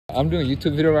I'm doing a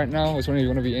YouTube video right now. I was wondering if you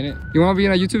want to be in it. You want to be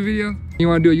in a YouTube video? You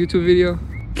want to do a YouTube video?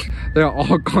 They're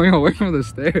all going away from the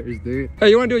stairs, dude. Hey,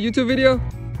 you want to do a YouTube video?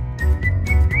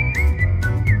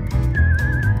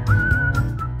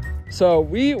 So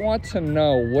we want to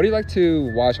know, what do you like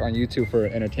to watch on YouTube for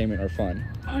entertainment or fun?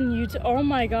 On YouTube? Oh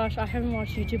my gosh, I haven't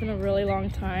watched YouTube in a really long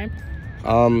time.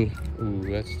 Ooh,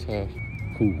 that's tough.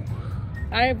 Ooh.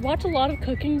 I watch a lot of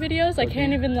cooking videos, I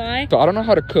can't even lie. So I don't know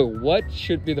how to cook. What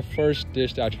should be the first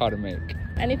dish that I try to make?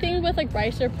 Anything with like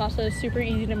rice or pasta is super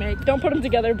easy to make. Don't put them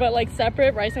together, but like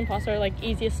separate, rice and pasta are like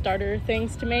easiest starter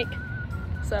things to make.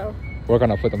 So we're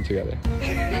gonna put them together.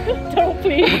 Don't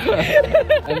please.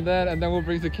 and then we'll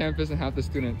bring to campus and have the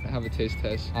student have a taste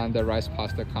test on the rice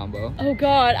pasta combo. Oh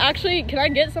god, actually, can I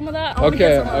get some of that?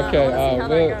 Okay.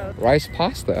 Rice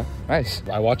pasta, nice.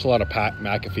 I watch a lot of Pat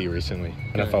McAfee recently.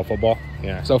 NFL football.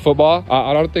 Yeah. So football,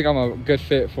 I don't think I'm a good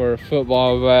fit for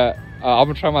football, but I'm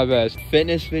gonna try my best.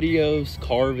 Fitness videos,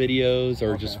 car videos,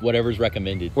 or just whatever's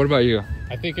recommended. What about you?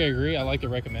 I think I agree. I like the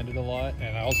recommended a lot,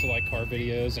 and I also like car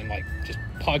videos and like just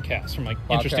podcasts from like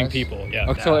interesting people. Yeah.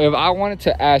 Okay, so if I wanted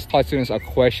to ask college students a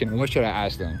question, what should I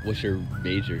ask them? What's your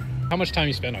major? How much time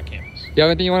you spend on campus? You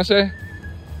have anything you want to say?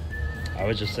 I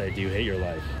would just say, do you hate your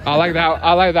life? I like that.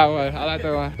 I like that one. I like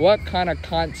that one. What kind of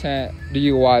content do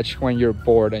you watch when you're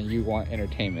bored and you want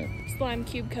entertainment? Slime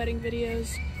cube cutting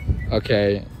videos.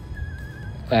 Okay.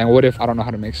 And what if I don't know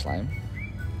how to make slime?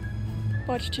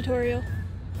 Watch tutorial.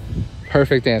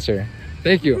 Perfect answer.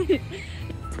 Thank you.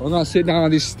 We're gonna sit down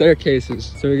on these staircases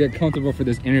so we get comfortable for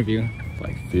this interview.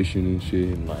 Like fishing and shit,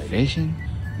 and like Fishing?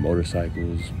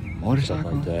 motorcycles, stuff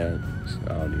like that.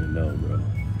 I don't even know,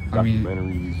 bro. I mean,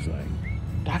 Documentaries, like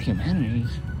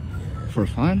documentaries for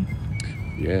fun?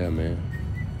 yeah, man.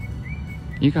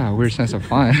 You got a weird sense of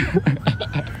fun.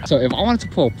 So if I wanted to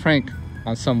pull a prank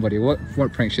on somebody, what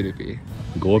prank should it be?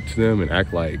 Go up to them and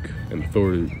act like an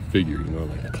authority figure, you know,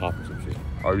 like a cop or some shit.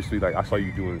 Obviously, like I saw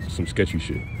you doing some sketchy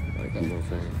shit, like you know what I'm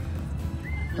saying.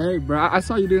 Hey, bro, I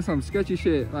saw you doing some sketchy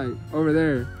shit, like over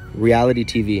there. Reality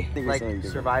TV. Like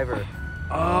Survivor.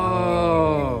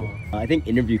 Oh. I think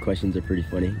interview questions are pretty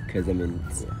funny because I mean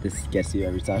this gets you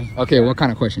every time. Okay, what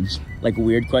kind of questions? Like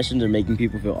weird questions or making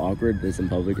people feel awkward. This in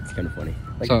public, it's kind of funny.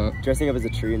 Like so, dressing up as a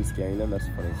tree and scaring them. That's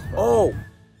funny. Oh.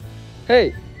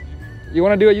 Hey, you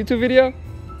want to do a YouTube video?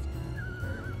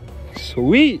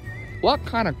 Sweet. What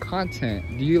kind of content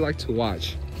do you like to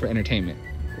watch for entertainment?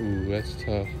 Ooh, that's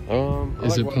tough.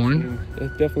 Is it porn?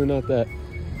 It's definitely not that.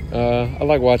 I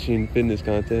like watching fitness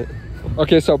content.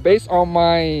 Okay, so based on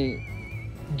my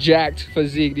jacked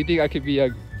physique, do you think I could be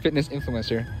a fitness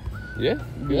influencer? Yeah,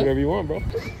 do whatever you want, bro.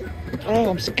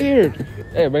 Oh, I'm scared.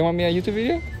 Hey, everybody want me on a YouTube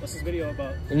video? What's this video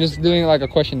about? I'm just doing like a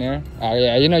questionnaire. Oh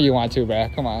yeah, you know you want to,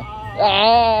 bruh. Come on.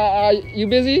 You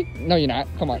busy? No, you're not.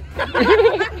 Come on.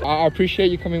 I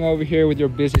appreciate you coming over here with your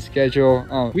busy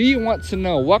schedule. We want to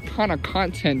know, what kind of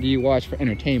content do you watch for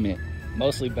entertainment?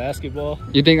 Mostly basketball.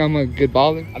 You think I'm a good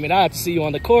baller? I mean, I have to see you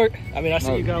on the court. I mean, I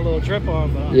see you got a little drip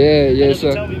on, but yeah, that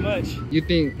doesn't so tell me much. You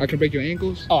think I can break your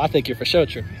ankles? Oh, I think you're for sure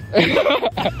tripping.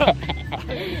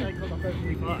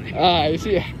 You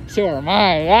see, so are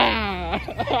mine.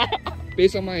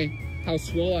 Based on how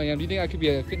swole I am, do you think I could be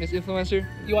a fitness influencer?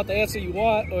 You want the answer you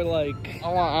want, or like?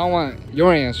 I want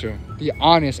your answer, the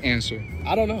honest answer.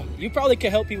 I don't know. You probably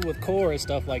can help people with core and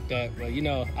stuff like that, but you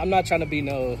know, I'm not trying to be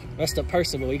no messed up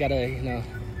person, but we gotta, you know,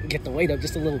 get the weight up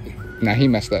just a little bit. Nah, he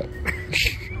messed up.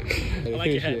 I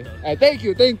like your head, though. Thank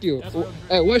you.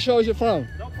 Hey, what show is you from?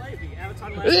 Don't play with me. Avatar.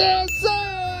 Yes,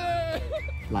 sir!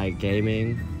 Like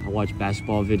gaming. I watch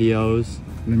basketball videos.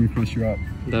 Let me push you up.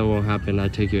 That won't happen. I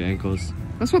take your ankles.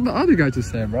 That's what the other guy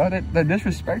just said, bro. They're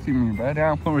disrespecting me, bro. They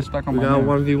don't put respect on my name. We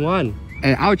got 1v1.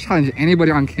 Hey, I would challenge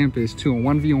anybody on campus to a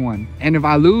 1v1. And if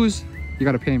I lose, you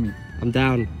gotta pay me. I'm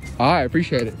down. All right,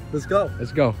 appreciate it. Let's go.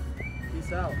 Let's go.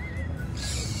 Peace out.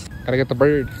 Gotta get the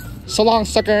bird. So long,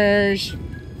 suckers.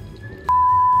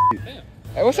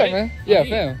 Hey, what's up, man? Yeah,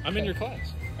 fam. I'm in your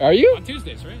class. Are you? On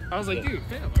Tuesdays, right? I was like, dude,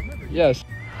 fam, I remember you. Yes.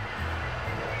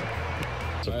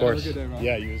 Of course. Have a good day, bro.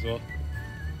 Yeah, you as well.